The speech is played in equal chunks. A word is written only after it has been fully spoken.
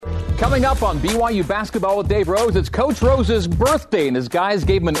Coming up on BYU Basketball with Dave Rose, it's Coach Rose's birthday, and his guys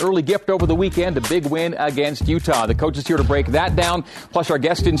gave him an early gift over the weekend, a big win against Utah. The coach is here to break that down. Plus, our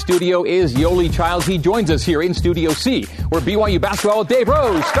guest in studio is Yoeli Childs. He joins us here in Studio C, where BYU Basketball with Dave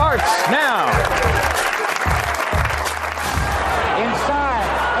Rose starts now.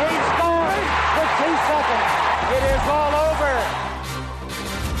 Inside, he scores with 2 seconds. It is all over.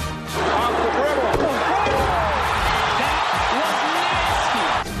 Off the dribble. That was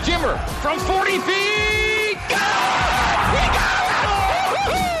nasty. Jimmer from 40 feet. He got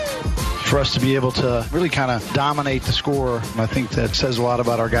it! For us to be able to really kind of dominate the score, I think that says a lot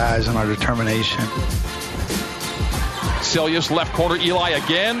about our guys and our determination. Celius left corner, Eli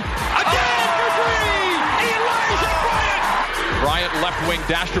again. Again for three! Elijah Bryant! Bryant left wing,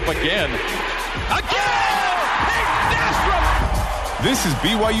 Dastrup again. Again! Hey, Dastrup! This is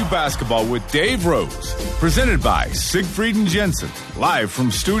BYU Basketball with Dave Rose, presented by Siegfried and Jensen, live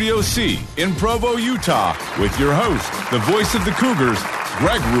from Studio C in Provo, Utah, with your host, the voice of the Cougars,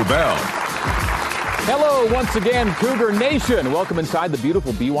 Greg Wrubell. Hello once again, Cougar Nation. Welcome inside the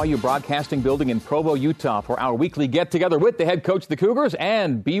beautiful BYU Broadcasting Building in Provo, Utah for our weekly get-together with the head coach of the Cougars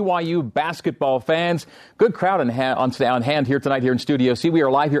and BYU basketball fans. Good crowd on hand here tonight here in Studio C. We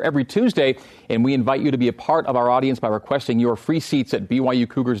are live here every Tuesday, and we invite you to be a part of our audience by requesting your free seats at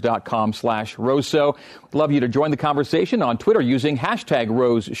BYUCougars.com/Roseso. We'd love you to join the conversation on Twitter using hashtag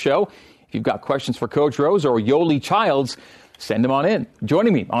 #RoseShow. If you've got questions for Coach Rose or Yoeli Childs, send them on in.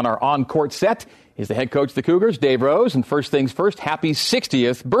 Joining me on our on-court set is the head coach of the Cougars, Dave Rose. And first things first, happy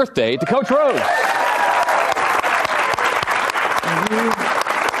 60th birthday to Coach Rose.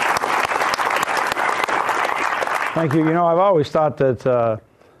 Thank you. You know, I've always thought that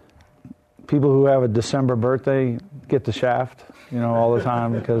people who have a December birthday get the shaft, all the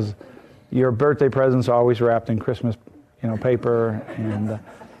time, because your birthday presents are always wrapped in Christmas, paper, and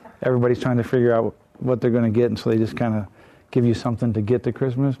everybody's trying to figure out what they're going to get, and so they just kind of give you something to get to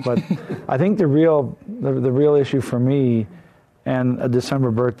Christmas. But I think the real issue for me and a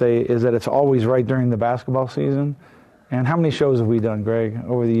December birthday is that it's always right during the basketball season. And how many shows have we done, Greg,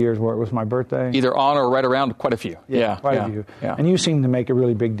 over the years where it was my birthday? Either on or right around, quite a few. Quite a few. Yeah. And you seem to make a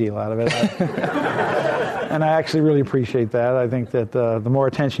really big deal out of it. And I actually really appreciate that. I think that the more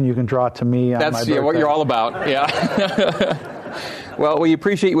attention you can draw to me on my birthday. That's what you're all about, yeah. Well, we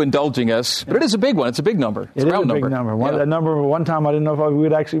appreciate you indulging us, but it is a big one. It's a big number. It's a round big number. One time I didn't know if we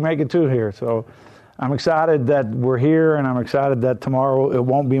would actually make it to here. So I'm excited that we're here, and I'm excited that tomorrow it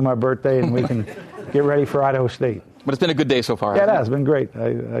won't be my birthday and we can get ready for Idaho State. But it's been a good day so far. Yeah, it has been great.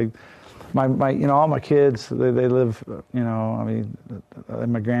 My all my kids, they live, my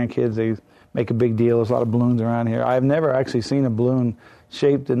grandkids, they make a big deal. There's a lot of balloons around here. I've never actually seen a balloon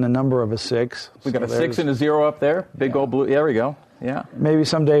shaped in the number of a 6. We got a 6 and a 0 up there. Big old blue. There we go. Yeah. Maybe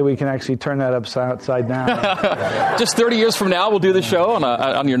someday we can actually turn that upside down. Just 30 years from now, we'll do the show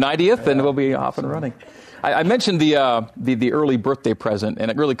on your 90th, and we'll be off and running. I mentioned the early birthday present,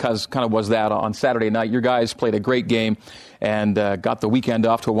 and it really kind of was that on Saturday night. Your guys played a great game and got the weekend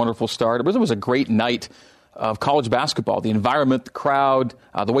off to a wonderful start. It was a great night of college basketball. The environment, the crowd,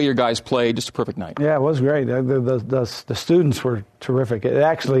 the way your guys played, just a perfect night. Yeah, it was great. The students were terrific. It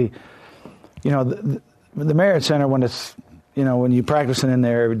actually, the Marriott Center, when it's when you practicing in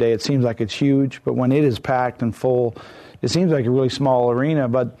there every day, it seems like it's huge. But when it is packed and full, it seems like a really small arena.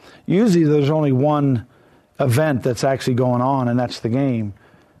 But usually there's only one event that's actually going on, and that's the game.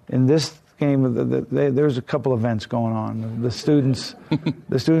 In this game, there's a couple events going on. The students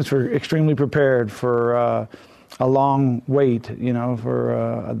were extremely prepared for a long wait,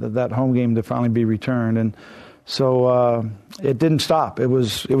 for that home game to finally be returned. And so it didn't stop. It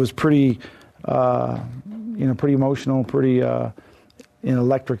was pretty. Pretty emotional, pretty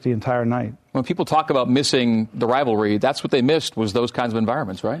electric the entire night. When people talk about missing the rivalry, that's what they missed, was those kinds of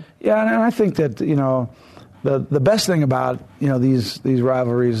environments, right? Yeah, and I think that, the best thing about, these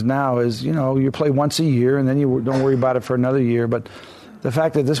rivalries now is, you play once a year and then you don't worry about it for another year. But the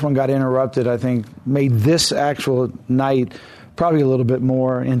fact that this one got interrupted, I think, made this actual night probably a little bit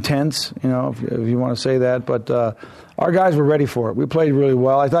more intense, if you want to say that. But our guys were ready for it. We played really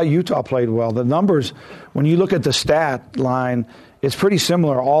well. I thought Utah played well. The numbers, when you look at the stat line, it's pretty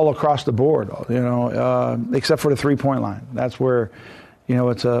similar all across the board, except for the three-point line. That's where, it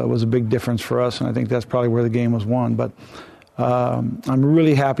was a big difference for us, and I think that's probably where the game was won. But I'm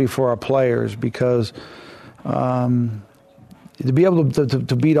really happy for our players because to be able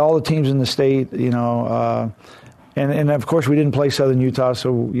to beat all the teams in the state, and of course we didn't play Southern Utah,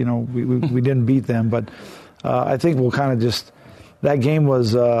 so we didn't beat them. But I think we'll kind of just that game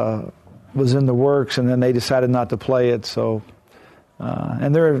was in the works, and then they decided not to play it. So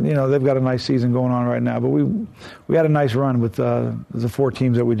And they've got a nice season going on right now. But we had a nice run with the 4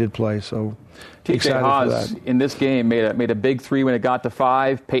 teams that we did play. So TJ Haas in this game made a big 3 when it got to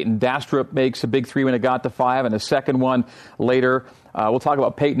 5. Peyton Dastrup makes a big 3 when it got to 5, and a second one later. We'll talk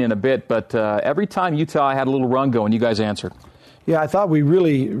about Peyton in a bit, but every time Utah had a little run going, you guys answered. Yeah, I thought we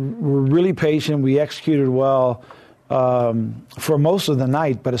were really patient. We executed well for most of the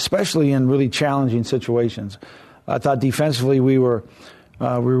night, but especially in really challenging situations. I thought defensively we were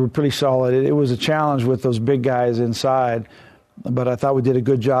pretty solid. It was a challenge with those big guys inside, but I thought we did a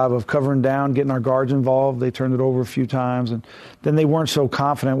good job of covering down, getting our guards involved. They turned it over a few times, and then they weren't so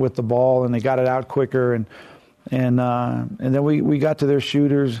confident with the ball, and they got it out quicker. And then we got to their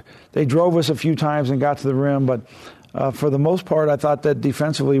shooters. They drove us a few times and got to the rim, but for the most part, I thought that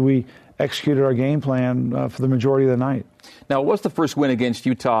defensively we executed our game plan for the majority of the night. Now, it was the first win against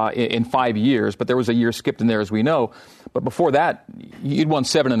Utah in 5 years, but there was a year skipped in there, as we know. But before that, you'd won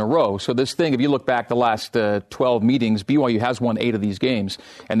 7 in a row. So this thing, if you look back the last 12 meetings, BYU has won 8 of these games.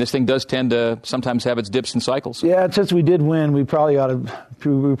 And this thing does tend to sometimes have its dips and cycles. Yeah, since we did win, we probably ought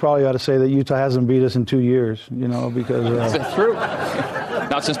to say that Utah hasn't beat us in 2 years, because... That's true.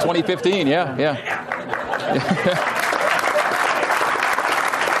 Not since 2015, yeah.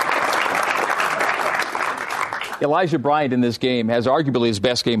 Elijah Bryant in this game has arguably his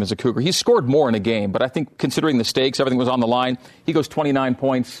best game as a Cougar. He scored more in a game, but I think considering the stakes, everything was on the line. He goes 29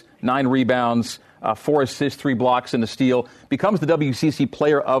 points, 9 rebounds, 4 assists, 3 blocks, and a steal. Becomes the WCC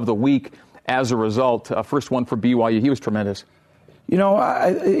Player of the Week as a result. First one for BYU. He was tremendous.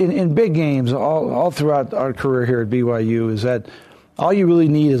 In big games, all throughout our career here at BYU, is that all you really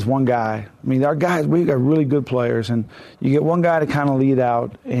need is one guy. I mean, our guys, we got really good players, and you get one guy to kind of lead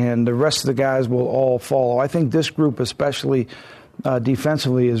out, and the rest of the guys will all follow. I think this group, especially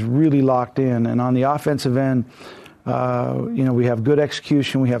defensively, is really locked in. And on the offensive end, we have good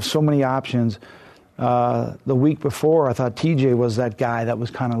execution. We have so many options. The week before, I thought TJ was that guy that was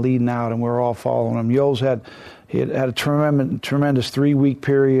kind of leading out, and we were all following him. Yo's had a tremendous 3-week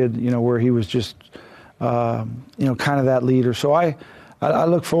period, where he was just kind of that leader. So I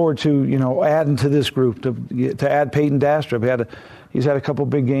look forward to, adding to this group, to add Peyton Dastrup. He's had a couple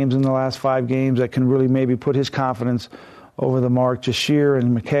big games in the last 5 games that can really maybe put his confidence over the mark. Jashir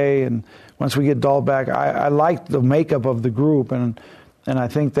and McKay, and once we get Dahl back, I like the makeup of the group, and I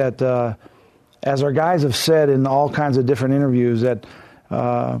think that as our guys have said in all kinds of different interviews, that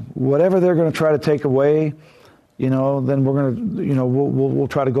whatever they're going to try to take away, then we're going to, we'll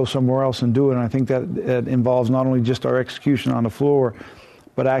try to go somewhere else and do it. And I think that involves not only just our execution on the floor,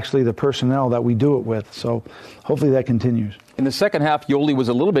 but actually the personnel that we do it with. So hopefully that continues. In the second half, Yoli was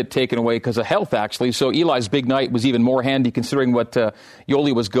a little bit taken away because of health, actually. So Eli's big night was even more handy considering what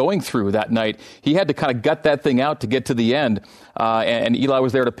Yoli was going through that night. He had to kind of gut that thing out to get to the end. And Eli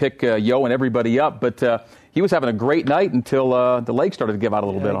was there to pick Yo and everybody up. But he was having a great night until the legs started to give out a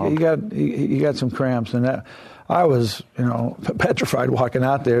little bit on him. He got some cramps, and that I was, petrified walking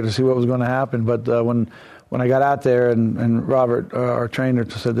out there to see what was going to happen. But when I got out there and Robert, our trainer,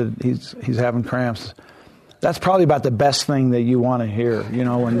 said that he's having cramps, that's probably about the best thing that you want to hear.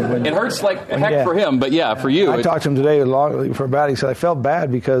 When it hurts like heck for him, but for you. I talked to him today for about. He said I felt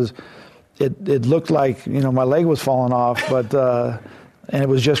bad because it looked like my leg was falling off, but and it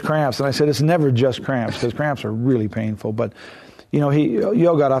was just cramps. And I said it's never just cramps because cramps are really painful, but.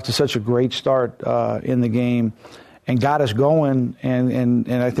 Yo got off to such a great start in the game and got us going and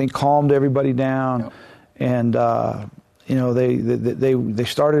I think calmed everybody down. Yep. And, they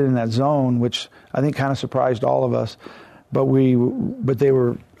started in that zone, which I think kind of surprised all of us. But they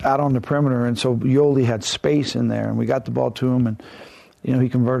were out on the perimeter, and so Yoli had space in there, and we got the ball to him, and, he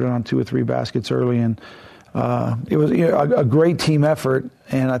converted on 2 or 3 baskets early, and it was a great team effort,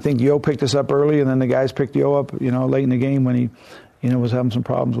 and I think Yo picked us up early, and then the guys picked Yo up, late in the game when he, was having some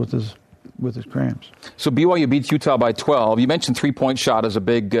problems with his cramps. So BYU beats Utah by 12. You mentioned 3-point shot as a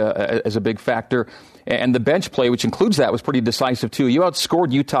big factor, and the bench play, which includes that, was pretty decisive too. You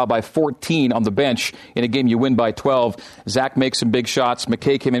outscored Utah by 14 on the bench in a game you win by 12. Zach makes some big shots.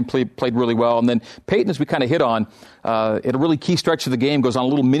 McKay came in, played really well, and then Peyton, as we kind of hit on, in a really key stretch of the game, goes on a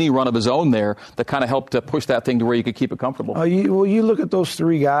little mini run of his own there that kind of helped to push that thing to where you could keep it comfortable. You look at those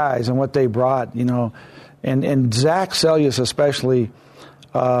 3 guys and what they brought, and Zach Seljaas especially,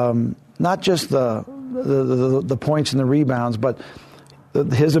 not just the points and the rebounds, but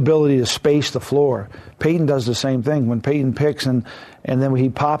his ability to space the floor. Peyton does the same thing. When Peyton picks and then when he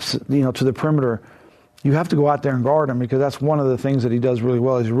pops, to the perimeter, you have to go out there and guard him because that's one of the things that he does really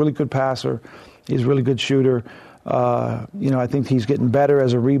well. He's a really good passer. He's a really good shooter. I think he's getting better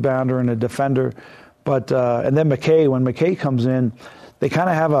as a rebounder and a defender. But and then McKay, when McKay comes in, they kind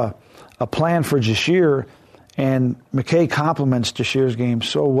of have a plan for Jashir, and McKay complements Jashir's game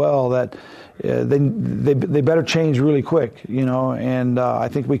so well that they better change really quick, And I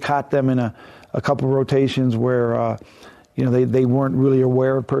think we caught them in a couple of rotations where they weren't really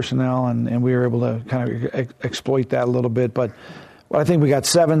aware of personnel, and we were able to kind of exploit that a little bit. But I think we got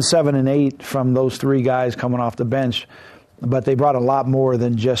 7, 7, and 8 from those 3 guys coming off the bench. But they brought a lot more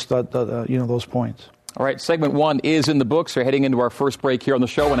than just those points. All right, segment 1 is in the books. We're heading into our first break here on the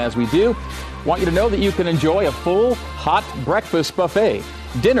show, and as we do, want you to know that you can enjoy a full hot breakfast buffet.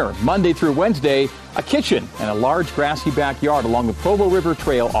 Dinner Monday through Wednesday, a kitchen, and a large grassy backyard along the Provo River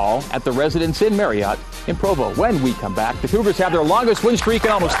Trail, all at the Residence Inn Marriott in Provo. When we come back, the Cougars have their longest win streak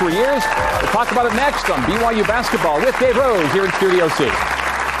in almost 3 years. We'll talk about it next on BYU Basketball with Dave Rose here in Studio C.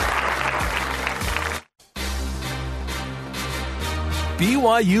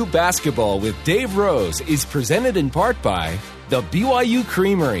 BYU Basketball with Dave Rose is presented in part by the BYU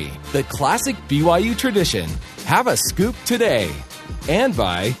Creamery, the classic BYU tradition. Have a scoop today. And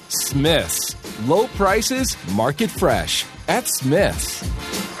by Smith's. Low prices, market fresh at Smith's.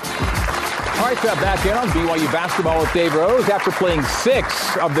 All right, back in on BYU Basketball with Dave Rose. After playing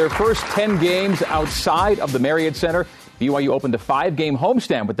 6 of their first 10 games outside of the Marriott Center, BYU opened a 5-game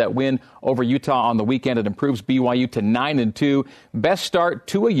homestand with that win over Utah on the weekend. It improves BYU to 9-2. Best start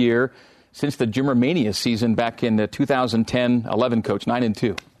to a year since the Jimmer Mania season back in 2010-11, Coach,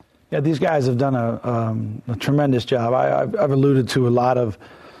 9-2. Yeah, these guys have done a tremendous job. I've alluded to a lot of,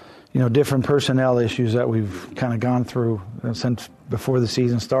 different personnel issues that we've kind of gone through since before the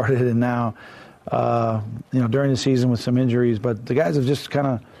season started, and now, during the season with some injuries. But the guys have just kind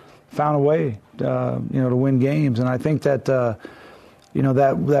of found a way, to win games. And I think that, that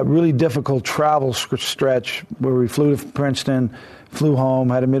really difficult travel stretch where we flew to Princeton, flew home,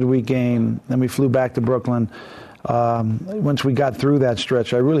 had a midweek game, then we flew back to Brooklyn. Once we got through that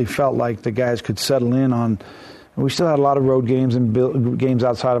stretch, I really felt like the guys could settle in on. We still had a lot of road games and games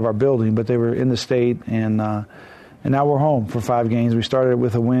outside of our building, but they were in the state, and now we're home for 5 games. We started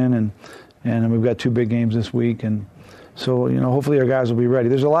with a win, and we've got 2 big games this week, and so hopefully our guys will be ready.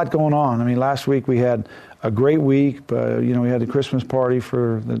 There's a lot going on. I mean, last week we had a great week, but we had the Christmas party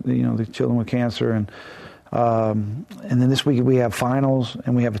for the children with cancer, and then this week we have finals,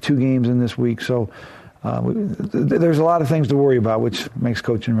 and we have 2 games in this week, so. There's a lot of things to worry about, which makes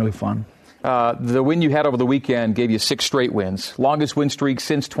coaching really fun. The win you had over the weekend gave you 6 straight wins, longest win streak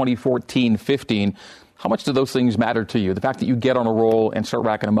since 2014-15. How much do those things matter to you? The fact that you get on a roll and start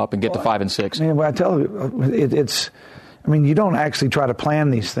racking them up and get to 5 and 6. I tell you, you don't actually try to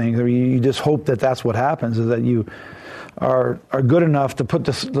plan these things. You just hope that that's what happens, is that you are good enough to put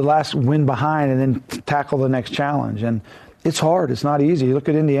the last win behind and then tackle the next challenge. And it's hard. It's not easy. You look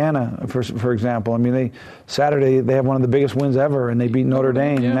at Indiana, for example. Saturday they have one of the biggest wins ever, and they beat Notre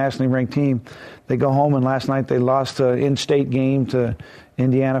Dame, a nationally ranked team. They go home, and last night they lost an in-state game to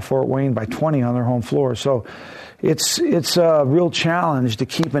Indiana-Fort Wayne by 20 on their home floor. So it's a real challenge to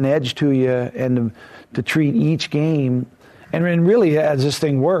keep an edge to you and to treat each game. And really, as this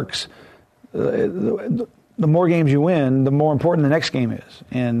thing works, the more games you win, the more important the next game is.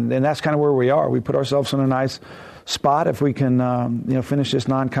 And that's kind of where we are. We put ourselves in a nice spot if we can finish this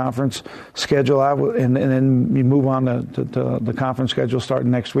non-conference schedule out, and then we move on to the conference schedule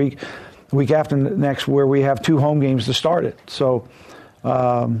starting next week. The week after next, where we have 2 home games to start it. So,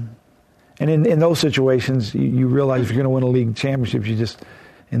 and in those situations, you realize if you're going to win a league championship,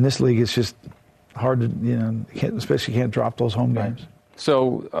 in this league, it's just hard to, especially can't drop those home games.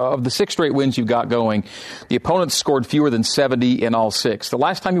 So, of the 6 straight wins you got going, the opponents scored fewer than 70 in all 6. The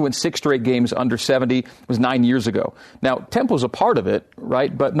last time you went 6 straight games under 70 was 9 years ago. Now, tempo's a part of it,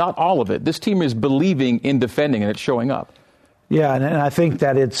 right? But not all of it. This team is believing in defending, and it's showing up. Yeah, and I think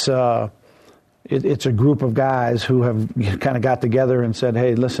that it's a group of guys who have kind of got together and said,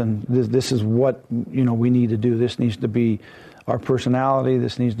 hey, listen, this is what we need to do. This needs to be our personality.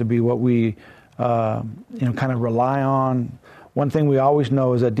 This needs to be what we kind of rely on. One thing we always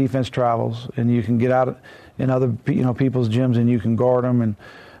know is that defense travels, and you can get out in other people's gyms and you can guard them, and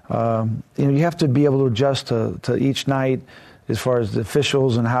you have to be able to adjust to each night as far as the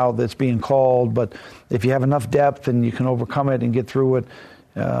officials and how that's being called. But if you have enough depth and you can overcome it and get through it,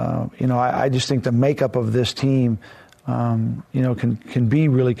 I just think the makeup of this team, can be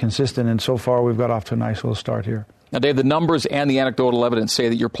really consistent. And so far, we've got off to a nice little start here. Now, Dave, the numbers and the anecdotal evidence say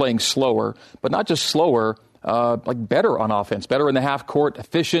that you're playing slower, but not just slower. Better on offense, better in the half court,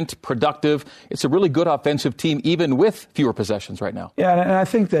 efficient, productive. It's a really good offensive team, even with fewer possessions right now. Yeah, and I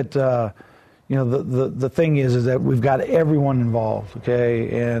think that the thing is that we've got everyone involved,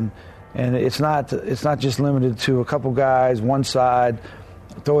 okay, and And it's not just limited to a couple guys, one side,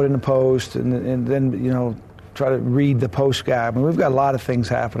 throw it in the post, and then, try to read the post guy. I mean, we've got a lot of things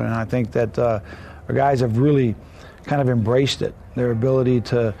happening. And I think that our guys have really kind of embraced it, their ability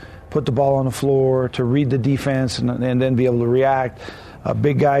to put the ball on the floor, to read the defense, and then be able to react.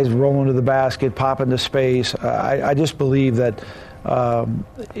 Big guys rolling to the basket, pop into space. I just believe that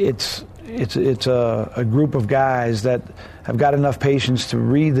it's a group of guys that have got enough patience to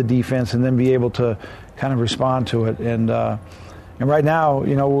read the defense and then be able to kind of respond to it. And right now,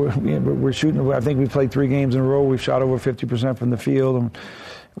 we're shooting. I think we've played 3 games in a row. We've shot over 50% from the field. And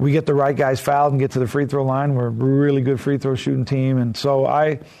we get the right guys fouled and get to the free throw line. We're a really good free throw shooting team. And so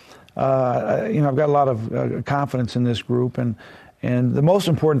I've got a lot of confidence in this group. And the most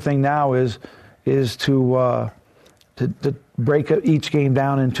important thing now is to break each game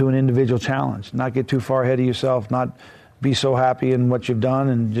down into an individual challenge, not get too far ahead of yourself, not be so happy in what you've done,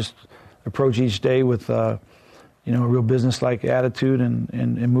 and just approach each day with a real business-like attitude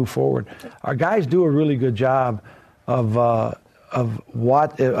and move forward. Our guys do a really good job of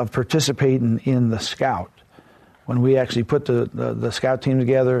participating in the scout. When we actually put the scout team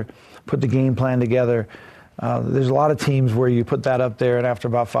together, put the game plan together, there's a lot of teams where you put that up there, and after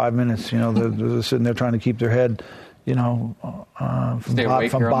about 5 minutes, they're sitting there trying to keep their head, from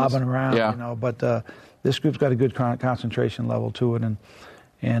bobbing around. Yeah. But this group's got a good concentration level to it,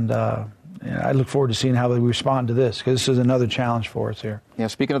 and I look forward to seeing how they respond to this, because this is another challenge for us here. Yeah,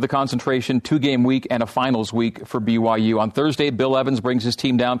 speaking of the concentration, 2-game week and a finals week for BYU. On Thursday, Bill Evans brings his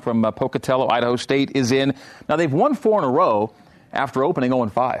team down from Pocatello. Idaho State is in. Now, they've won 4 in a row after opening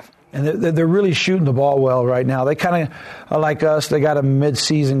 0-5. And they're really shooting the ball well right now. They kind of are like us. They got a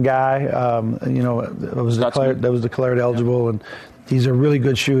mid-season guy, that was declared eligible, and he's a really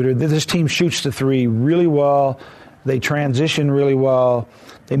good shooter. This team shoots the 3 really well. They transition really well.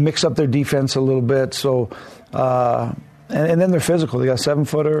 They mix up their defense a little bit. So, and then they're physical. They got a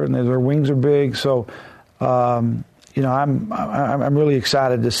 7-footer, and their wings are big. So, I'm really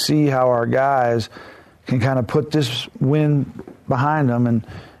excited to see how our guys can kind of put this win behind them and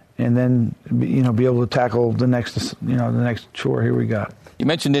then be able to tackle the next chore here we got. You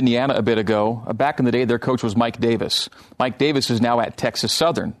mentioned Indiana a bit ago. Back in the day, their coach was Mike Davis. Mike Davis is now at Texas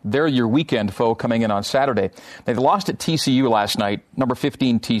Southern. They're your weekend foe coming in on Saturday. They lost at TCU last night, number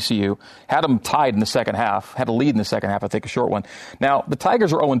 15 TCU. Had them tied in the second half. Had a lead in the second half, I think, a short one. Now, the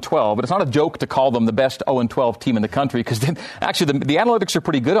Tigers are 0-12, but it's not a joke to call them the best 0-12 team in the country, because actually the analytics are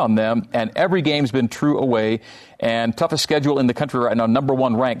pretty good on them, and every game's been true away. And toughest schedule in the country right now, number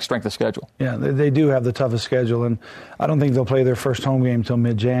 1 ranked strength of schedule. Yeah, they do have the toughest schedule, and I don't think they'll play their first home game until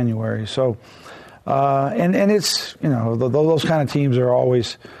mid-January. So, and it's, those kind of teams are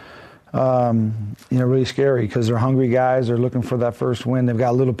always, really scary, because they're hungry guys. They're looking for that first win. They've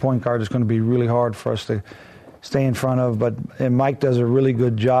got a little point guard that's going to be really hard for us to stay in front of. And Mike does a really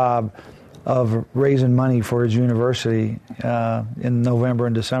good job of raising money for his university in November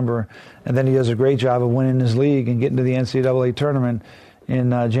and December. And then he does a great job of winning his league and getting to the NCAA tournament in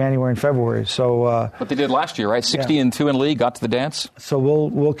January and February. So what they did last year, right? 60-2 in league, got to the dance. So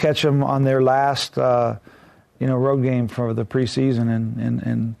we'll catch them on their last road game for the preseason,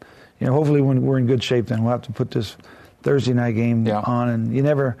 and hopefully when we're in good shape, then we'll have to put this Thursday night game on. And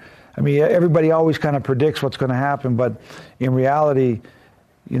everybody always kind of predicts what's going to happen, but in reality,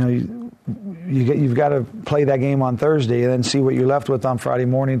 you've got to play that game on Thursday and then see what you're left with on Friday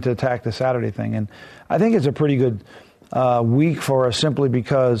morning to attack the Saturday thing. And I think it's a pretty good week for us, simply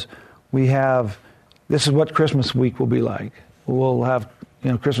because this is what Christmas week will be like. We'll have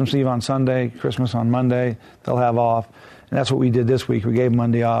Christmas Eve on Sunday, Christmas on Monday. They'll have off. And that's what we did this week. We gave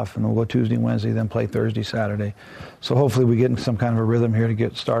Monday off, and we'll go Tuesday, Wednesday, then play Thursday, Saturday. So hopefully we get in some kind of a rhythm here to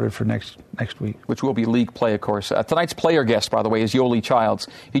get started for next week. Which will be league play, of course. Tonight's player guest, by the way, is Yoli Childs.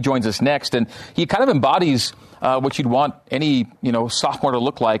 He joins us next, and he kind of embodies what you'd want any sophomore to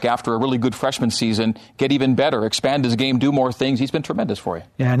look like after a really good freshman season. Get even better, expand his game, do more things. He's been tremendous for you.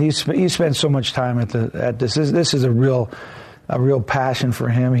 Yeah, and he's spent so much time at this. This is a real passion for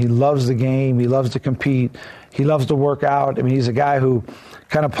him. He loves the game. He loves to compete. He loves to work out. I mean, he's a guy who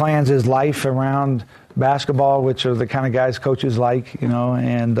kind of plans his life around basketball, which are the kind of guys coaches like,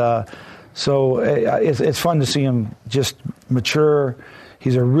 and so it's fun to see him just mature.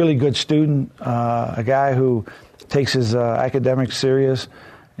 He's a really good student, a guy who takes his academics serious,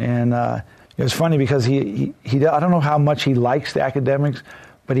 and it was funny because he I don't know how much he likes the academics,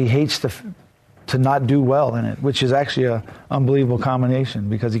 but he hates to not do well in it, which is actually an unbelievable combination,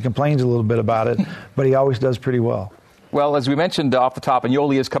 because he complains a little bit about it, but he always does pretty well. Well, as we mentioned off the top, and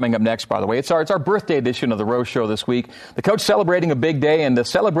Yoli is coming up next, by the way. It's our birthday edition of the Rose Show this week. The coach celebrating a big day, and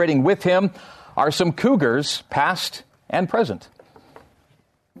celebrating with him are some Cougars, past and present.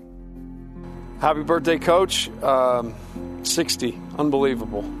 Happy birthday, Coach. 60.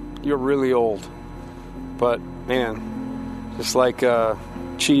 Unbelievable. You're really old. But, man, just like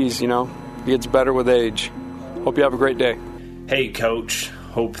cheese, it gets better with age. Hope you have a great day. Hey, Coach.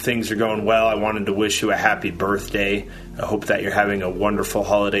 Hope things are going well. I wanted to wish you a happy birthday. I hope that you're having a wonderful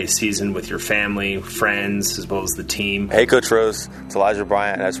holiday season with your family, friends, as well as the team. Hey, Coach Rose. It's Elijah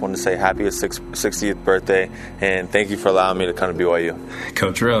Bryant. I just wanted to say happy 60th birthday, and thank you for allowing me to come to BYU.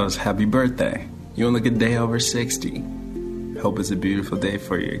 Coach Rose, happy birthday. You look a day over 60. Hope it's a beautiful day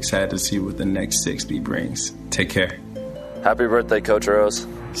for you. Excited to see what the next 60 brings. Take care. Happy birthday, Coach Rose.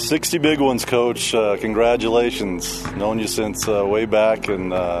 60 big ones, Coach. Congratulations. Known you since way back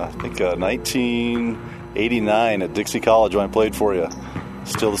in, I think, 1989 at Dixie College when I played for you.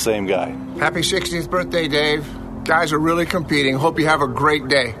 Still the same guy. Happy 60th birthday, Dave. Guys are really competing. Hope you have a great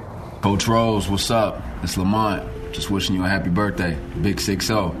day. Coach Rose, what's up? It's Lamont. Just wishing you a happy birthday. Big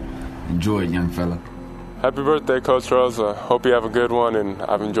 6-0. Enjoy it, young fella. Happy birthday, Coach Rose. Hope you have a good one, and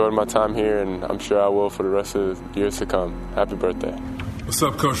I've enjoyed my time here, and I'm sure I will for the rest of the years to come. Happy birthday. What's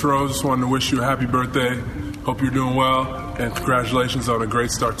up, Coach Rose? Just wanted to wish you a happy birthday. Hope you're doing well, and congratulations on a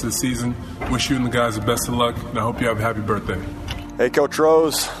great start to the season. Wish you and the guys the best of luck, and I hope you have a happy birthday. Hey, Coach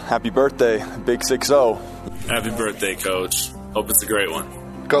Rose. Happy birthday. Big 6-0. Happy birthday, Coach. Hope it's a great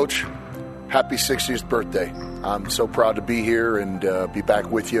one. Coach, happy 60th birthday. I'm so proud to be here and be back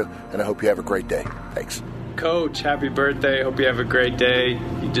with you, and I hope you have a great day. Thanks. Coach, happy birthday. Hope you have a great day.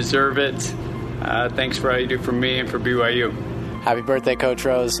 You deserve it. Thanks for all you do for me and for BYU. Happy birthday, Coach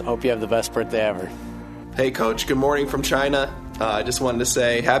Rose. Hope you have the best birthday ever. Hey, Coach. Good morning from China. I just wanted to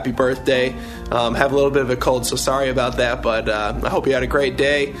say happy birthday. Have a little bit of a cold, so sorry about that, but I hope you had a great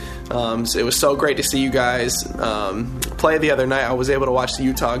day. It was so great to see you guys play the other night. I was able to watch the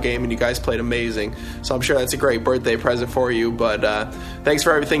Utah game, and you guys played amazing. So I'm sure that's a great birthday present for you. But thanks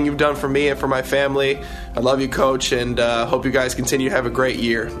for everything you've done for me and for my family. I love you, Coach, and hope you guys continue to have a great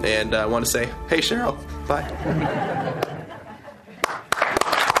year. And I want to say, hey, Cheryl, bye.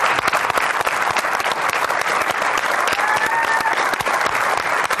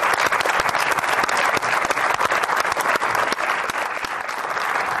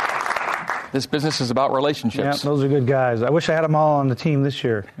 This business is about relationships. Yeah, those are good guys. I wish I had them all on the team this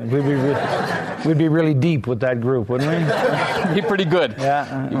year. We'd be really deep with that group, wouldn't we? Be pretty good.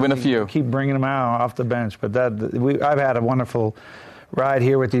 Yeah, you win a few. Keep bringing them out off the bench, but I've had a wonderful ride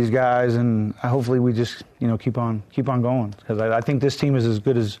here with these guys, and hopefully we just keep on going, because I think this team is as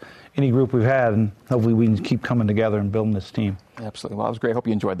good as any group we've had, and hopefully we can keep coming together and building this team. Absolutely. Well, that was great. Hope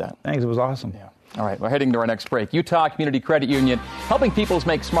you enjoyed that. Thanks. It was awesome. Yeah. All right, we're heading to our next break. Utah Community Credit Union, helping people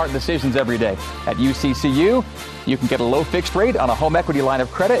make smart decisions every day. At UCCU, you can get a low fixed rate on a home equity line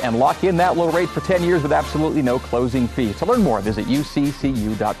of credit and lock in that low rate for 10 years with absolutely no closing fee. To learn more, visit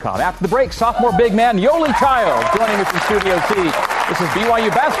uccu.com. After the break, sophomore big man Yoli Childs joining us in Studio C. This is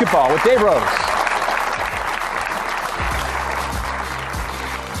BYU Basketball with Dave Rose.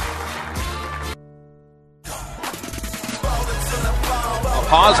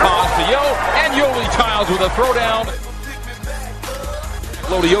 Haas to Yo, and Yoli Childs with a throwdown.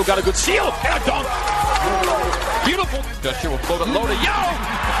 Low to Yo, got a good seal, and a dunk. Beautiful. Dutcher will float it low to Yo,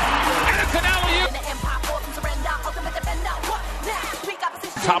 and it's an alley-oop.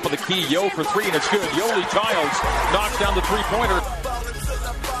 Top of the key, Yo for three, and it's good. Yoli Childs knocks down the three-pointer.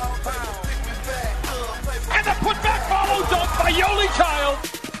 And the putback follow dunk by Yoli Childs.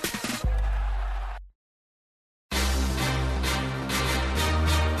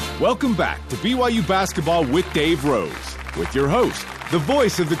 Welcome back to BYU Basketball with Dave Rose, with your host, the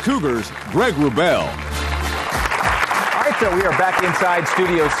voice of the Cougars, Greg Wrubell. All right, so we are back inside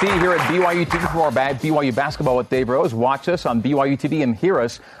Studio C here at BYU TV for more BYU Basketball with Dave Rose. Watch us on BYU TV and hear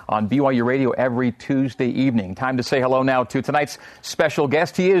us on BYU Radio every Tuesday evening. Time to say hello now to tonight's special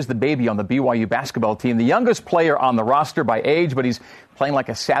guest. He is the baby on the BYU basketball team, the youngest player on the roster by age, but he's playing like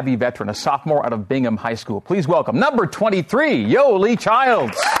a savvy veteran, a sophomore out of Bingham High School. Please welcome number 23, Yoli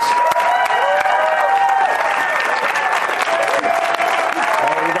Childs.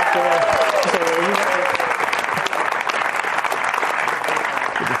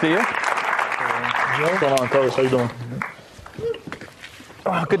 See you. What's going on, Coach? How you doing?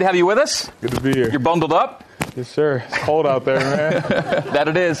 Oh, good to have you with us. Good to be here. You're bundled up? Yes, sir. It's cold out there, man. That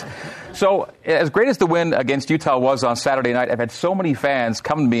it is. So, as great as the win against Utah was on Saturday night, I've had so many fans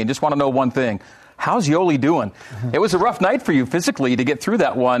come to me and just want to know one thing. How's Yoli doing? It was a rough night for you physically to get through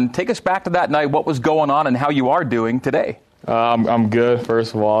that one. Take us back to that night. What was going on and how you are doing today? I'm good,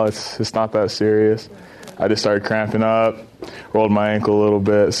 first of all. It's not that serious. I just started cramping up, rolled my ankle a little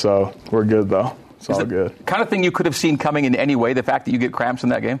bit, so we're good, though. It's all good. Kind of thing you could have seen coming in any way, the fact that you get cramps in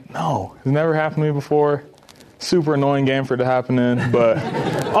that game? No, it's never happened to me before. Super annoying game for it to happen in, but,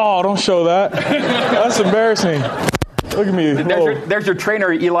 oh, don't show that. That's embarrassing. Look at me. There's your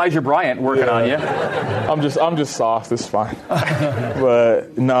trainer, Elijah Bryant, working on you. I'm just soft. It's fine.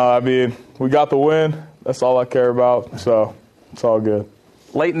 But, no, I mean, we got the win. That's all I care about, so it's all good.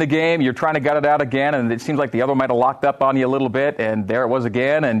 Late in the game, you're trying to gut it out again, and it seems like the other might have locked up on you a little bit, and there it was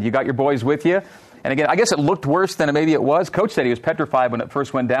again, and you got your boys with you. And again, I guess it looked worse than maybe it was. Coach said he was petrified when it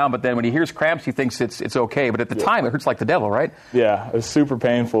first went down, but then when he hears cramps, he thinks it's okay. But at the time, it hurts like the devil, right? Yeah, it's super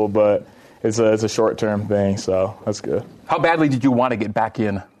painful, but it's a short-term thing, so that's good. How badly did you want to get back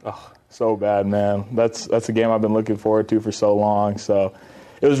in? Oh, so bad, man. That's a game I've been looking forward to for so long. So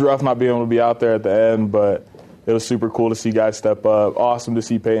it was rough not being able to be out there at the end, but it was super cool to see guys step up. Awesome to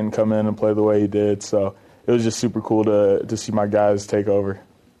see Peyton come in and play the way he did. So it was just super cool to see my guys take over.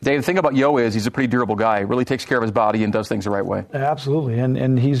 Dave, the thing about Yo is he's a pretty durable guy. He really takes care of his body and does things the right way. Absolutely,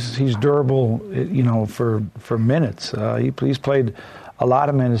 and he's durable, for minutes. He's played a lot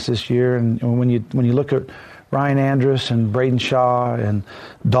of minutes this year, and when you look at Ryan Andrus and Braden Shaw and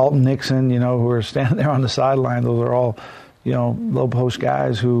Dalton Nixon, who are standing there on the sideline, those are all, low post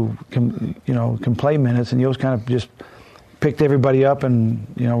guys who can play minutes, and Yo's kind of just picked everybody up and,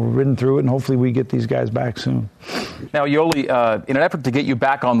 ridden through it, and hopefully we get these guys back soon. Now, Yoli, in an effort to get you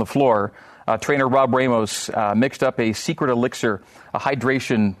back on the floor, trainer Rob Ramos mixed up a secret elixir, a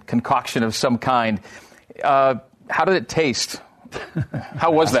hydration concoction of some kind. How did it taste?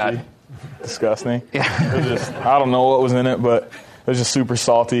 How was that? Disgusting. Yeah. It was just, I don't know what was in it, but it was just super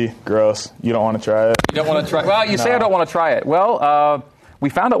salty, gross. You don't want to try it. You don't want to try it? Well, you say I don't want to try it. Well, we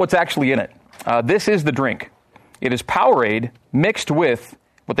found out what's actually in it. This is the drink. It is Powerade mixed with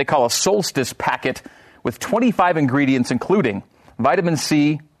what they call a solstice packet with 25 ingredients, including vitamin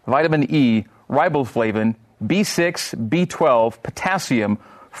C, vitamin E, riboflavin, B6, B12, potassium,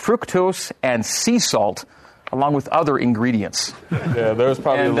 fructose, and sea salt, along with other ingredients. Yeah, there's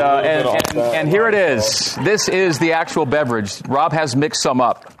probably a little bit off that. And here it is. This is the actual beverage. Rob has mixed some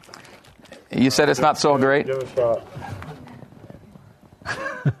up. You said it's not so great? Give it a shot.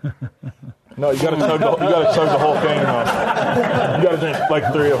 No, you gotta chug the whole thing, though. You gotta drink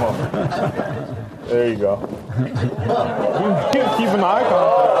like 3 of them. There you go. Keep an eye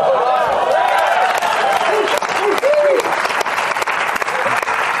contact.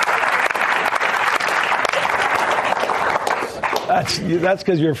 That's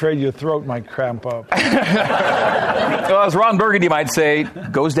because you're afraid your throat might cramp up. Well, as Ron Burgundy might say,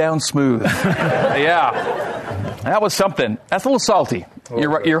 goes down smooth. Yeah, that was something. That's a little salty.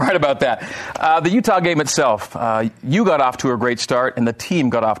 You're right about that. The Utah game itself, you got off to a great start, and the team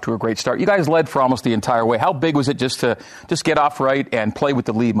got off to a great start. You guys led for almost the entire way. How big was it just to get off right and play with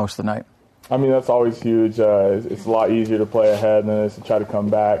the lead most of the night? I mean, that's always huge. It's a lot easier to play ahead than it is to try to come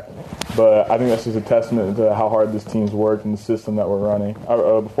back. But I think that's just a testament to how hard this team's worked and the system that we're running.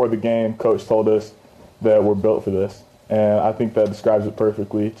 Before the game, Coach told us that we're built for this. And I think that describes it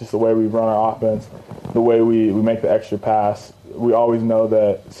perfectly. Just the way we run our offense, the way we make the extra pass. We always know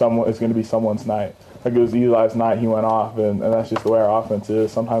that it's going to be someone's night. Like it was Eli's night, he went off, and that's just the way our offense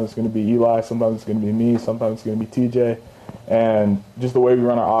is. Sometimes it's going to be Eli, sometimes it's going to be me, sometimes it's going to be TJ. And just the way we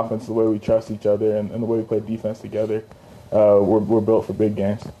run our offense, the way we trust each other, and the way we play defense together, we're built for big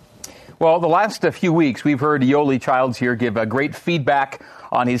games. Well, the last few weeks, we've heard Yoli Childs here give great feedback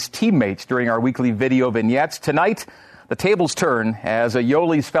on his teammates during our weekly video vignettes. Tonight, the tables turn as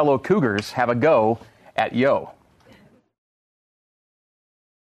Yoli's fellow Cougars have a go at Yo.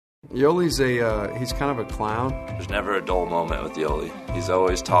 Yoli's he's kind of a clown. There's never a dull moment with Yoli. He's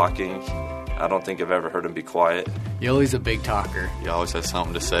always talking. I don't think I've ever heard him be quiet. Yoli's a big talker. He always has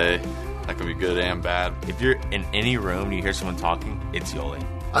something to say. That can be good and bad. If you're in any room and you hear someone talking, it's Yoli.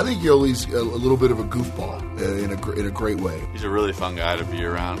 I think Yoli's a little bit of a goofball in a great way. He's a really fun guy to be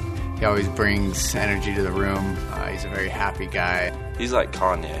around. He always brings energy to the room. He's a very happy guy. He's like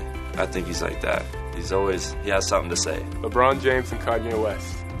Kanye. I think he's like that. He has something to say. LeBron James and Kanye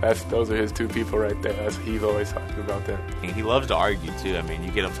West. Those are his two people right there. That's what he's always talking about them. He loves to argue, too. I mean,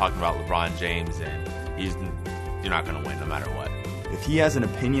 you get him talking about LeBron James, and you're not going to win no matter what. If he has an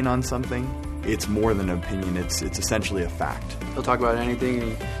opinion on something, it's more than an opinion. It's essentially a fact. He'll talk about anything,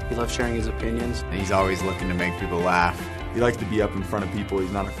 and he loves sharing his opinions. And he's always looking to make people laugh. He likes to be up in front of people.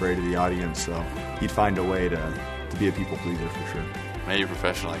 He's not afraid of the audience, so he'd find a way to be a people pleaser for sure. maybe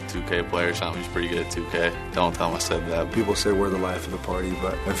professional, like 2K player or something. He's pretty good at 2K. Don't tell him I said that. People say we're the life of the party,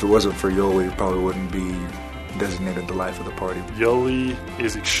 but if it wasn't for Yoli, it probably wouldn't be designated the life of the party. Yoli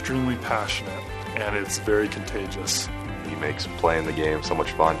is extremely passionate, and it's very contagious. He makes playing the game so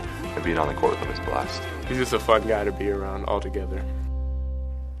much fun, and being on the court with him is a blast. He's just a fun guy to be around altogether.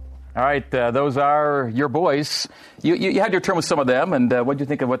 All right, those are your boys. You had your turn with some of them, and what did you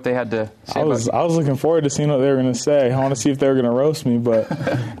think of what they had to say? I was looking forward to seeing what they were going to say. I want to see if they were going to roast me, but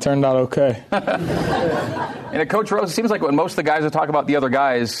it turned out okay. And Coach Rose, it seems like when most of the guys that talk about the other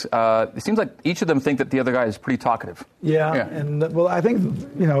guys, it seems like each of them think that the other guy is pretty talkative. Yeah. And well, I think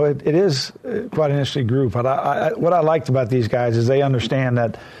it is quite an interesting group. But what I liked about these guys is they understand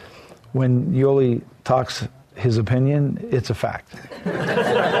that when Yoli talks his opinion, it's a fact. Isn't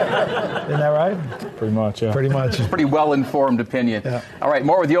that right? Pretty much, yeah. Pretty much. It's a pretty well-informed opinion. Yeah. All right,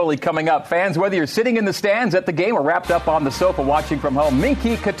 more with Yoli coming up. Fans, whether you're sitting in the stands at the game or wrapped up on the sofa watching from home,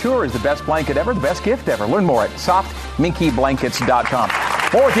 Minky Couture is the best blanket ever, the best gift ever. Learn more at softminkyblankets.com.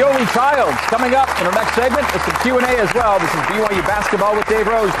 More with Yoli Childs coming up in our next segment with some Q&A as well. This is BYU Basketball with Dave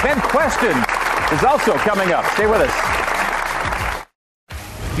Rose. 10 questions is also coming up. Stay with us.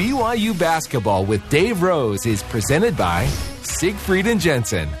 BYU Basketball with Dave Rose is presented by Siegfried &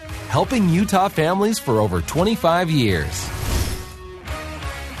 Jensen, helping Utah families for over 25 years.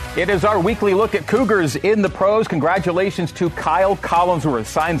 It is our weekly look at Cougars in the pros. Congratulations to Kyle Collinsworth.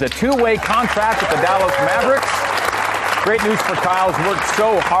 Signs a two-way contract with the Dallas Mavericks. Great news for Kyle. He's worked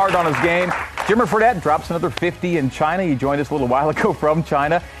so hard on his game. Jimmer Fredette drops another 50 in China. He joined us a little while ago from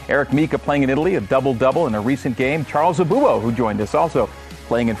China. Eric Mika playing in Italy, a double-double in a recent game. Charles Abuo, who joined us also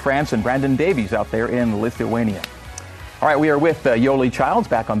playing in France, and Brandon Davies out there in Lithuania. All right, we are with Yoli Childs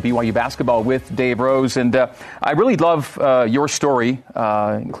back on BYU Basketball with Dave Rose. And I really love your story,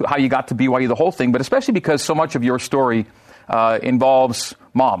 how you got to BYU, the whole thing, but especially because so much of your story involves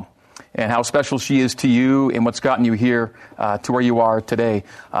Mom and how special she is to you and what's gotten you here to where you are today.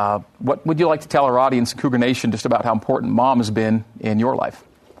 What would you like to tell our audience in Cougar Nation just about how important Mom has been in your life?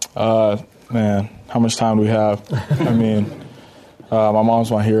 Man, how much time do we have? I mean, my mom's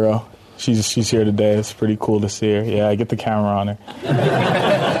my hero. She's here today. It's pretty cool to see her. Yeah, I get the camera on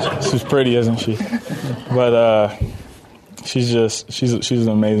her. She's pretty, isn't she? But she's an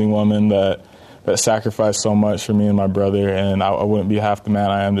amazing woman that sacrificed so much for me and my brother, and I wouldn't be half the man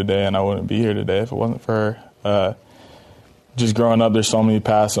I am today, and I wouldn't be here today if it wasn't for her. Just growing up, there's so many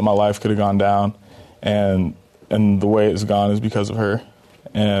paths that my life could have gone down, and the way it's gone is because of her.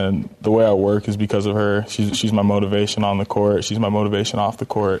 And the way I work is because of her. She's my motivation on the court. She's my motivation off the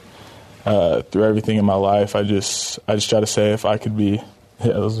court. Through everything in my life, I just try to say if I could be,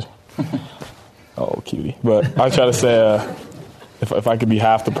 oh cutie. But I try to say if I could be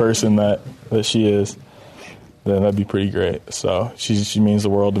half the person that she is, then that'd be pretty great. So she means the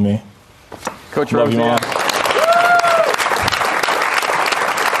world to me. Coach Love Rose, you, Mom.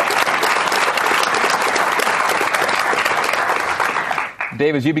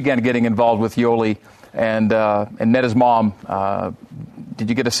 Dave, as you began getting involved with Yoli and met his mom, did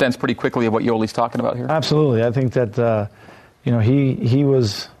you get a sense pretty quickly of what Yoli's talking about here? Absolutely. I think that he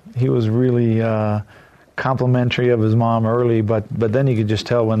was really complimentary of his mom early, but then you could just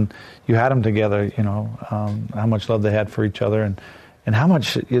tell when you had them together, how much love they had for each other and how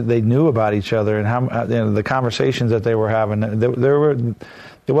much they knew about each other and how the conversations that they were having.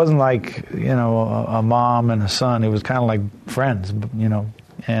 It wasn't like a mom and a son. It was kind of like friends,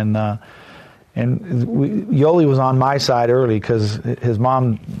 and Yoli was on my side early because his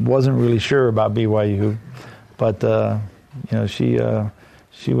mom wasn't really sure about BYU, but she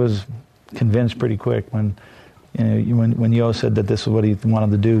was convinced pretty quick when Yo said that this is what he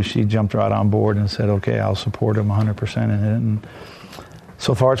wanted to do. She jumped right on board and said, "Okay, I'll support him 100% in it." And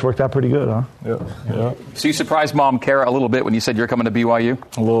so far, it's worked out pretty good, huh? Yeah. So you surprised Mom Kara a little bit when you said you're coming to BYU?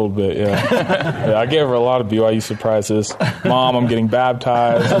 A little bit, yeah. Yeah, I gave her a lot of BYU surprises. Mom, I'm getting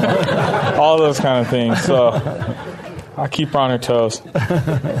baptized. All those kind of things. So I keep her on her toes.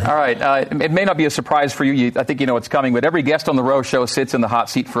 All right. It may not be a surprise for you. I think you know what's coming, but every guest on the Rose Show sits in the hot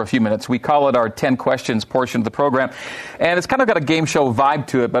seat for a few minutes. We call it our 10 questions portion of the program. And it's kind of got a game show vibe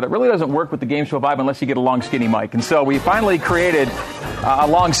to it, but it really doesn't work with the game show vibe unless you get a long, skinny mic. And so we finally created a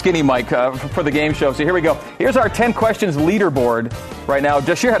long, skinny mic for the game show. So here we go. Here's our 10 questions leaderboard right now.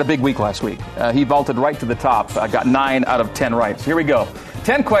 Jashir had a big week last week. He vaulted right to the top. Got 9 out of 10 right. So here we go.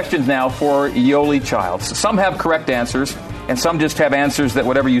 10 questions now for Yoli Childs. Some have correct answers, and some just have answers that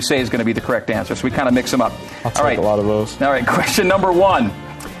whatever you say is going to be the correct answer. So we kind of mix them up. I'll take a lot of those. All right, question number 1.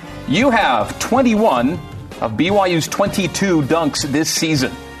 You have 21 of BYU's 22 dunks this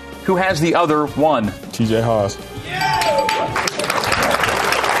season. Who has the other one? TJ Haws.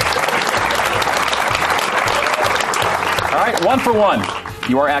 right, 1 for 1.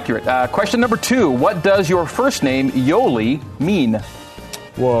 You are accurate. Question number 2. What does your first name, Yoli, mean?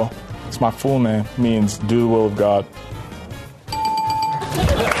 Well, it's my full name. It means do the will of God.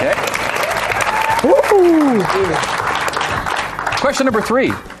 Okay. Question number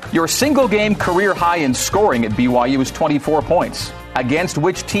 3. Your single-game career high in scoring at BYU is 24 points. Against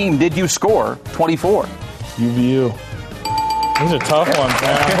which team did you score 24? UVU. These are tough ones,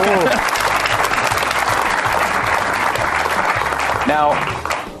 man. Now,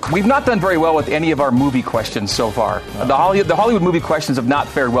 we've not done very well with any of our movie questions so far. The Hollywood movie questions have not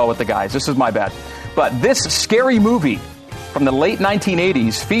fared well with the guys. This is my bad. But this scary movie from the late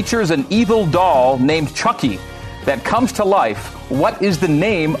 1980s features an evil doll named Chucky that comes to life. What is the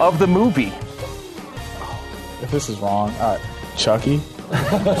name of the movie? If this is wrong, all right. Chucky?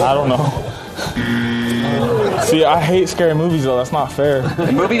 I don't know. See, I hate scary movies, though. That's not fair.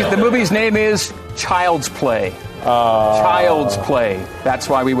 The movie's name is Child's Play. Child's Play. That's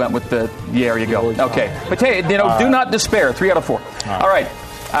why we went with the... Yeah, there you go. Okay. But hey, do not despair. 3 out of 4. All right.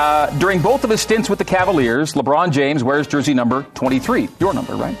 During both of his stints with the Cavaliers, LeBron James wears jersey number 23. Your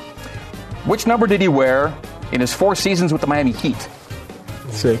number, right? Which number did he wear in his 4 seasons with the Miami Heat?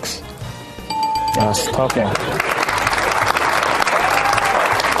 6. That's a tough one.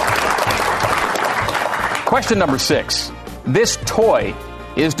 Question number 6. This toy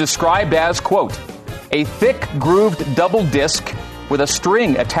is described as, quote, a thick grooved double disc with a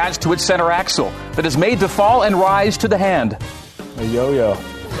string attached to its center axle that is made to fall and rise to the hand. A yo-yo.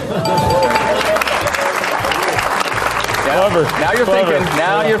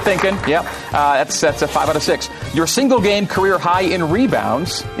 Now you're thinking. Yep. That's a 5 out of 6. Your single game career high in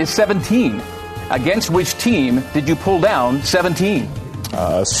rebounds is 17. Against which team did you pull down 17?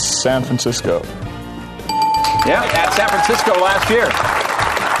 San Francisco. Yeah, at San Francisco last year.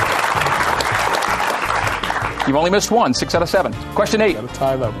 You've only missed 1, 6 out of 7. Question 8. Gotta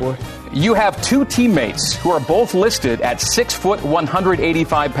tie that, boy. You have 2 teammates who are both listed at 6 foot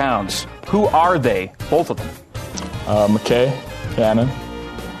 185 pounds. Who are they? Both of them. McKay Cannon.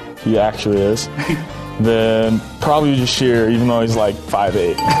 He actually is. Then probably Jashir, even though he's like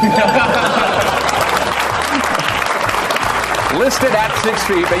 5'8". Listed at 6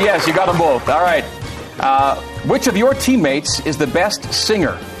 feet, but yes, you got them both. All right. Which of your teammates is the best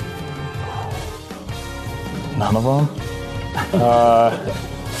singer? None of them.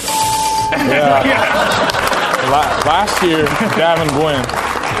 Last year, Davin Gwynn.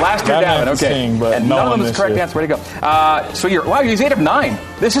 Last year, Davin. Okay. Sing, but and none of them is correct answer. Way to go. So he's 8 of 9.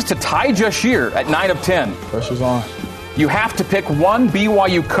 This is to tie Jashir at 9 of 10. Pressure's on. You have to pick one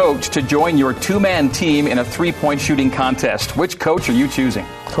BYU coach to join your 2-man team in a 3-point shooting contest. Which coach are you choosing?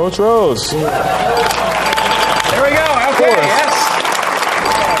 Coach Rose. There we go. Okay, yes.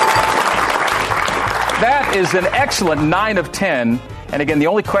 That is an excellent 9 of 10. And again, the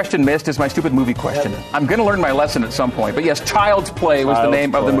only question missed is my stupid movie question. I'm going to learn my lesson at some point. But yes, Child's Play was the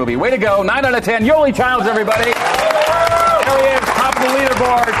name of the movie. Way to go. 9 out of 10. Yoli Childs, everybody. There he is, top of the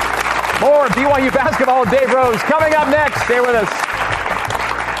leaderboard. More BYU basketball with Dave Rose coming up next. Stay with us.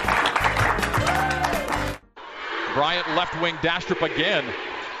 Bryant left wing Dastrup again.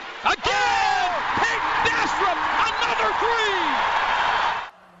 Again! Peyton Dastrup, another 3!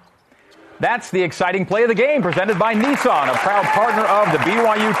 That's the exciting play of the game presented by Nissan, a proud partner of the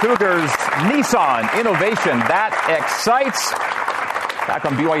BYU Cougars. Nissan, innovation that excites. Back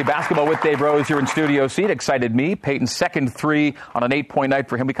on BYU basketball with Dave Rose here in Studio C. It excited me. Peyton's second 3 on an 8-point night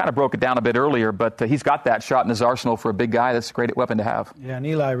for him. We kind of broke it down a bit earlier, but he's got that shot in his arsenal for a big guy. That's a great weapon to have. Yeah, and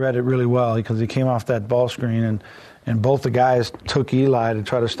Eli read it really well because he came off that ball screen, and both the guys took Eli to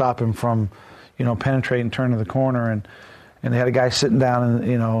try to stop him from, penetrating and turning the corner, and they had a guy sitting down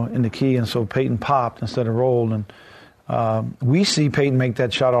in the key, and so Peyton popped instead of rolled. And we see Peyton make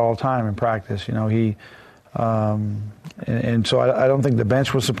that shot all the time in practice. And so I don't think the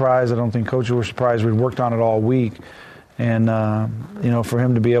bench was surprised. I don't think coaches were surprised. We'd worked on it all week. And, for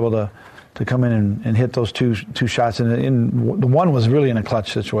him to be able to come in and hit those two shots. And the one was really in a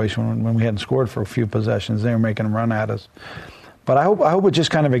clutch situation when we hadn't scored for a few possessions. They were making them run at us. But I hope it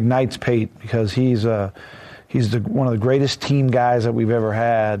just kind of ignites Pate because he's one of the greatest team guys that we've ever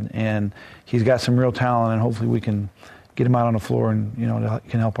had. And he's got some real talent, and hopefully we can get him out on the floor and,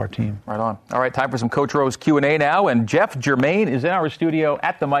 can help our team. Right on. All right, time for some Coach Rose Q&A now. And Jeff Germain is in our studio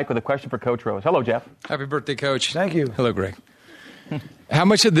at the mic with a question for Coach Rose. Hello, Jeff. Happy birthday, Coach. Thank you. Hello, Greg. How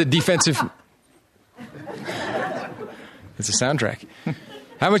much of the defensive... It's a soundtrack.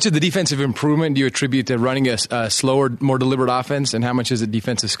 How much of the defensive improvement do you attribute to running a slower, more deliberate offense, and how much is it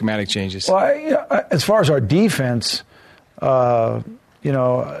defensive schematic changes? Well, as far as our defense,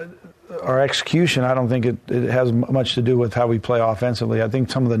 our execution, I don't think it has much to do with how we play offensively. I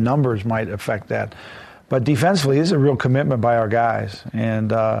think some of the numbers might affect that. But defensively, it's a real commitment by our guys.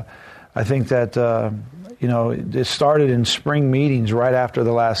 And I think that, it started in spring meetings right after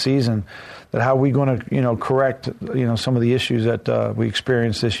the last season, that how we going to, correct, some of the issues that we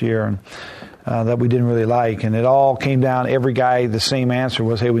experienced this year and that we didn't really like. And it all came down, every guy, the same answer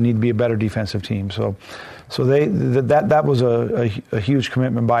was, hey, we need to be a better defensive team. So that was a huge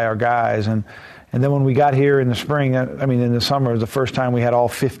commitment by our guys. And then when we got here in the spring, in the summer, the first time we had all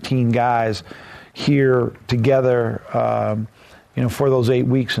 15 guys here together, for those 8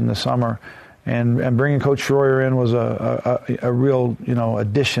 weeks in the summer. And bringing Coach Schroyer in was a real,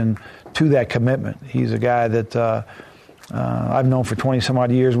 addition to that commitment. He's a guy that I've known for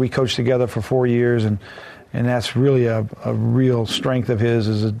 20-some-odd years. We coached together for 4 years, and that's really a real strength of his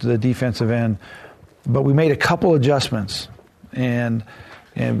is the defensive end. But we made a couple adjustments, and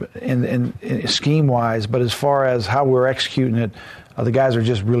scheme-wise, but as far as how we're executing it, the guys are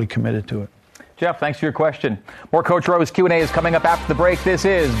just really committed to it. Jeff, thanks for your question. More Coach Rose Q&A is coming up after the break. This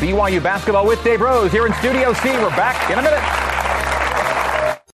is BYU Basketball with Dave Rose here in Studio C. We're back in a minute.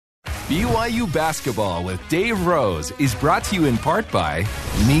 BYU Basketball with Dave Rose is brought to you in part by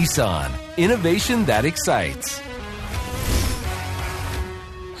Nissan. Innovation that excites.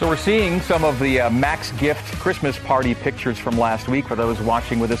 So we're seeing some of the Max Gift Christmas party pictures from last week for those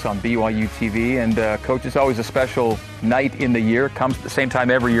watching with us on BYU TV. And, Coach, it's always a special night in the year. It comes at the same time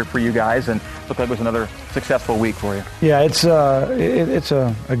every year for you guys, and looked like it was another successful week for you. Yeah, it's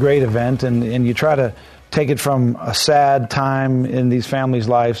a great event, and you try to take it from a sad time in these families'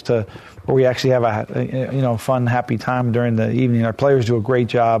 lives to where we actually have a fun, happy time during the evening. Our players do a great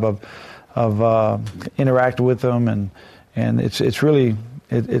job of interacting with them, and it's really...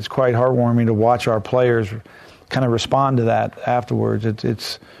 It's quite heartwarming to watch our players kind of respond to that afterwards. I think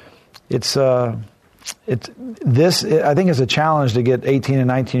it's a challenge to get 18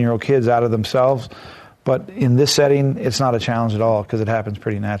 and 19-year-old kids out of themselves, but in this setting, it's not a challenge at all because it happens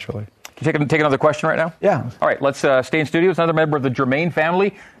pretty naturally. Can you take another question right now? Yeah. All right, let's stay in studio. It's another member of the Germain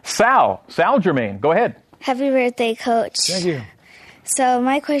family, Sal Germain. Go ahead. Happy birthday, Coach. Thank you. So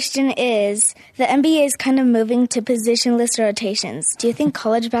my question is, the NBA is kind of moving to positionless rotations. Do you think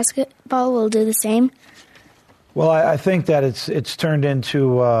college basketball will do the same? Well, I think that it's turned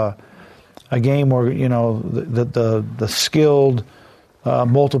into a game where the skilled,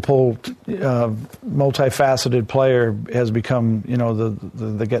 multifaceted player has become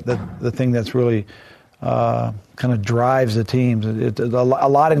the thing that's really kind of drives the teams. A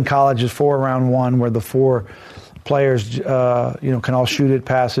lot in college is 4-around-1, where the 4 players, can all shoot it,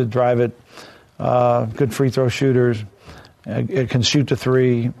 pass it, drive it. Good free throw shooters. It can shoot the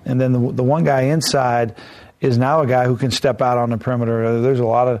 3. And then the one guy inside is now a guy who can step out on the perimeter. There's a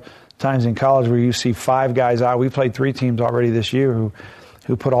lot of times in college where you see 5 guys out. We played 3 teams already this year who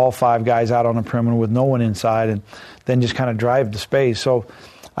put all 5 guys out on the perimeter with no one inside and then just kind of drive the space. So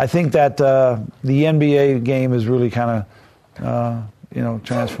I think that the NBA game is really kind of,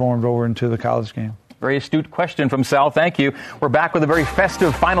 transformed over into the college game. Very astute question from Sal. Thank you. We're back with a very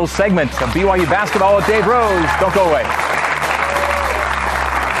festive final segment of BYU Basketball with Dave Rose. Don't go away.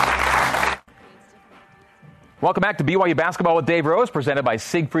 Welcome back to BYU Basketball with Dave Rose, presented by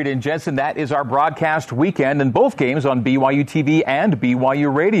Siegfried and Jensen. That is our broadcast weekend, and both games on BYU TV and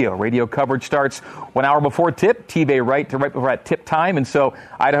BYU Radio. Radio coverage starts 1 hour before tip, T-Bay right before at tip time, and so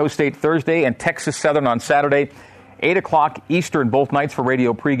Idaho State Thursday and Texas Southern on Saturday. 8 o'clock Eastern both nights for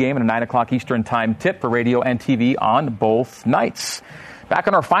radio pregame, and a 9 o'clock Eastern time tip for radio and TV on both nights. Back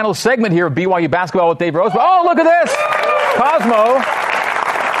on our final segment here of BYU Basketball with Dave Rose. Oh, look at this! Cosmo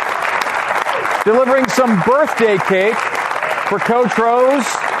delivering some birthday cake for Coach Rose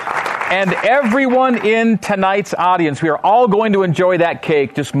and everyone in tonight's audience. We are all going to enjoy that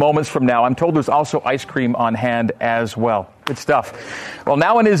cake just moments from now. I'm told there's also ice cream on hand as well. Good stuff. Well,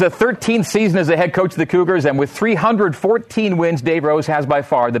 now in his 13th season as the head coach of the Cougars, and with 314 wins, Dave Rose has by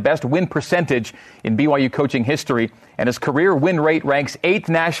far the best win percentage in BYU coaching history, and his career win rate ranks 8th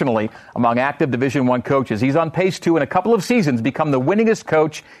nationally among active Division I coaches. He's on pace to, in a couple of seasons, become the winningest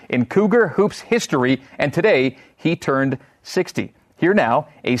coach in Cougar hoops history, and today he turned 60. Here now,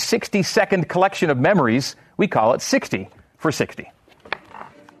 a 60-second collection of memories. We call it 60 for 60.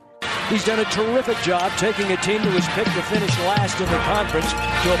 He's done a terrific job taking a team that was picked to finish last in the conference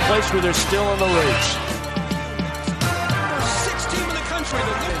to a place where they're still in the race. Number 6 team in the country.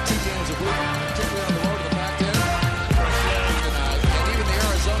 The number 2 games of week, particularly on the road to the back end. And even the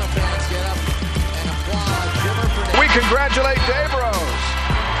Arizona fans get up and applaud Jimmer Fernandez. We congratulate Dave Rose.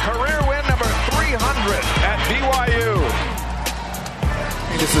 Career win number 300 at BYU.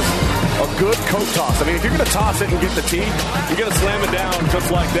 This is a good coat toss. I mean, if you're going to toss it and get the tee, you're going to slam it down just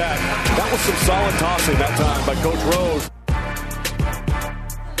like that. That was some solid tossing that time by Coach Rose.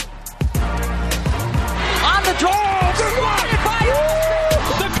 On the draw, good luck!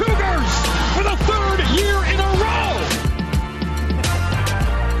 The Cougars for the third year in a row.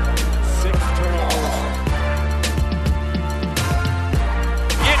 6 turnovers.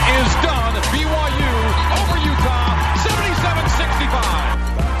 It is done. BYU over Utah, 77-65.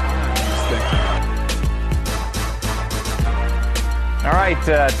 All right,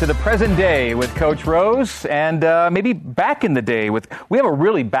 to the present day with Coach Rose, and maybe back in the day with. We have a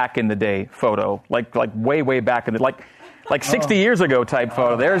really back in the day photo, like way back in the like 60 years ago type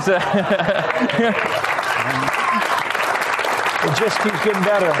photo. There's a. It just keeps getting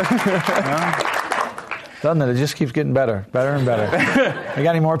better. Doesn't it? It just keeps getting better and better. You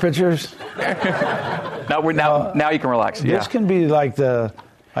got any more pictures? Now you can relax. This can be like the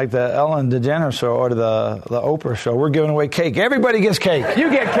Ellen DeGeneres show or the Oprah show. We're giving away cake. Everybody gets cake. You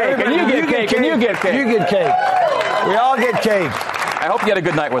get cake, and you get cake, and you get cake. You get cake. We all get cake. I hope you had a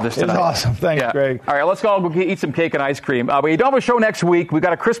good night with us tonight. It's awesome. Thanks, Greg. All right, let's all go eat some cake and ice cream. We don't have a show next week. We've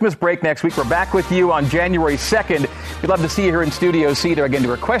got a Christmas break next week. We're back with you on January 2nd. We'd love to see you here in Studio C. Again, to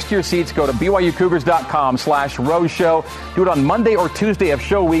request your seats, go to BYUCougars.com/Rose Show. Do it on Monday or Tuesday of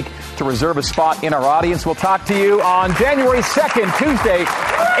show week to reserve a spot in our audience. We'll talk to you on January 2nd, Tuesday,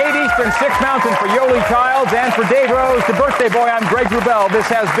 8 Eastern, 6 Mountain for Yoli Childs and for Dave Rose, the birthday boy. I'm Greg Wrubell. This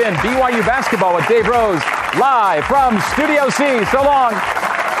has been BYU Basketball with Dave Rose, live from Studio C. So long.